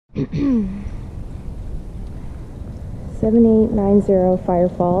7890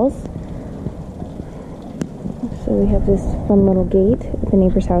 Firefalls. So we have this fun little gate at the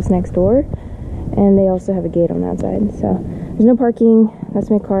neighbor's house next door, and they also have a gate on that side. So there's no parking. That's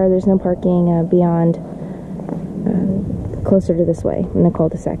my car. There's no parking beyond, closer to this way in the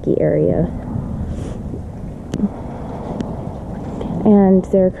cul-de-sac area. And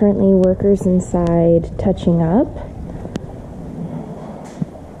there are currently workers inside touching up.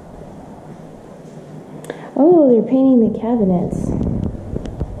 Oh, they're painting the cabinets.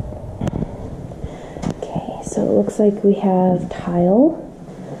 Okay, so it looks like we have tile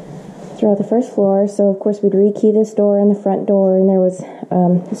throughout the first floor. So of course we'd rekey this door and the front door, and there was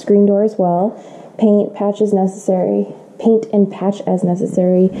a screen door as well. Paint and patch as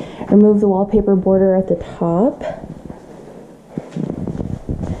necessary. Remove the wallpaper border at the top.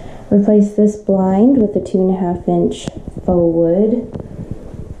 Replace this blind with a 2.5-inch faux wood.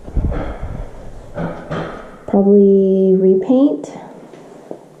 Probably repaint.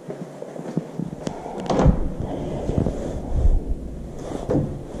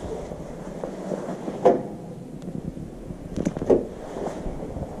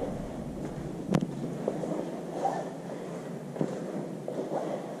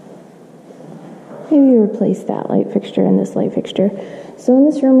 Maybe replace that light fixture and this light fixture. So in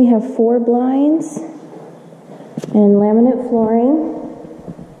this room we have 4 blinds and laminate flooring.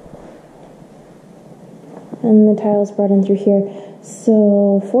 And the tiles brought in through here.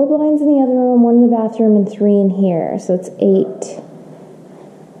 So 4 blinds in the other room, 1 in the bathroom, and 3 in here. So it's 8.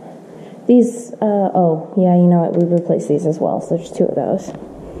 These, oh, yeah, you know what? We replaced these as well. So there's 2 of those.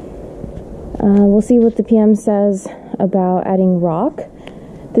 We'll see what the PM says about adding rock.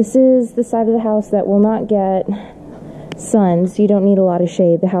 This is the side of the house that will not get sun, so you don't need a lot of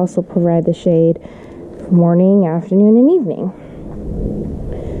shade. The house will provide the shade for morning, afternoon, and evening.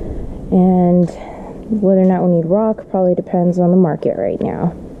 And whether or not we need rock probably depends on the market right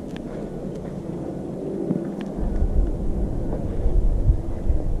now.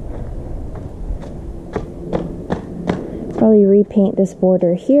 Probably repaint this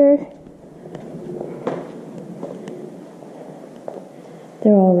border here.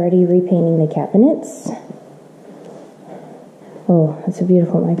 They're already repainting the cabinets. Oh, that's a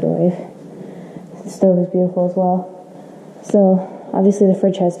beautiful microwave. The stove is beautiful as well. So obviously the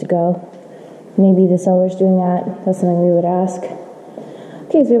fridge has to go. Maybe the seller's doing that. That's something we would ask.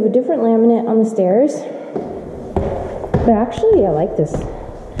 Okay, so we have a different laminate on the stairs. But actually, I like this.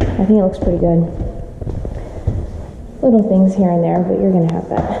 I think it looks pretty good. Little things here and there, but you're going to have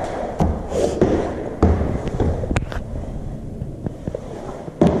that.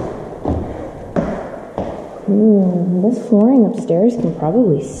 This flooring upstairs can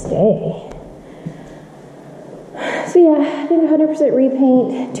probably stay. So yeah, I think 100%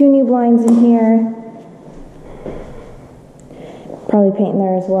 repaint, 2 new blinds in here. Probably paint in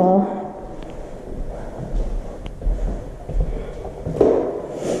there as well.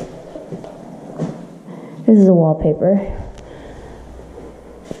 This is a wallpaper.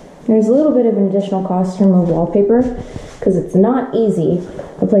 There's a little bit of an additional cost to remove wallpaper because it's not easy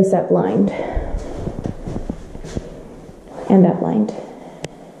to replace that blind. And that blind.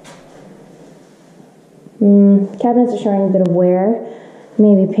 Cabinets are showing a bit of wear.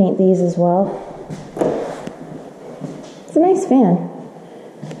 Maybe paint these as well. It's a nice fan.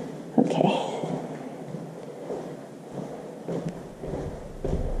 Okay.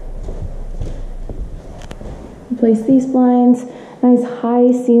 Replace these blinds. Nice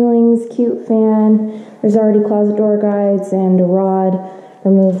high ceilings, cute fan. There's already closet door guides and a rod.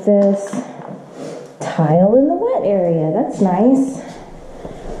 Remove this. Tile in the wet area. That's nice.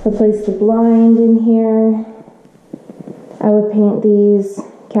 Replace the blind in here. I would paint these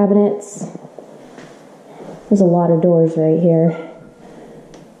cabinets. There's a lot of doors right here.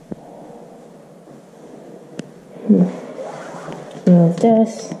 Remove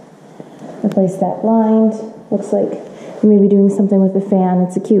this. Replace that blind. Looks like maybe doing something with the fan.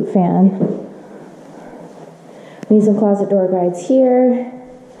 It's a cute fan. Need some closet door guides here.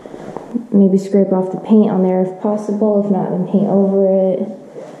 Maybe scrape off the paint on there if possible. If not, then paint over it.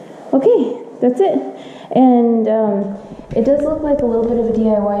 Okay, that's it. And it does look like a little bit of a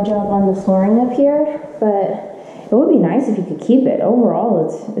DIY job on the flooring up here, but it would be nice if you could keep it. Overall,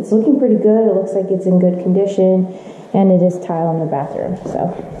 it's looking pretty good. It looks like it's in good condition, and it is tile in the bathroom.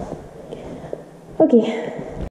 So, okay.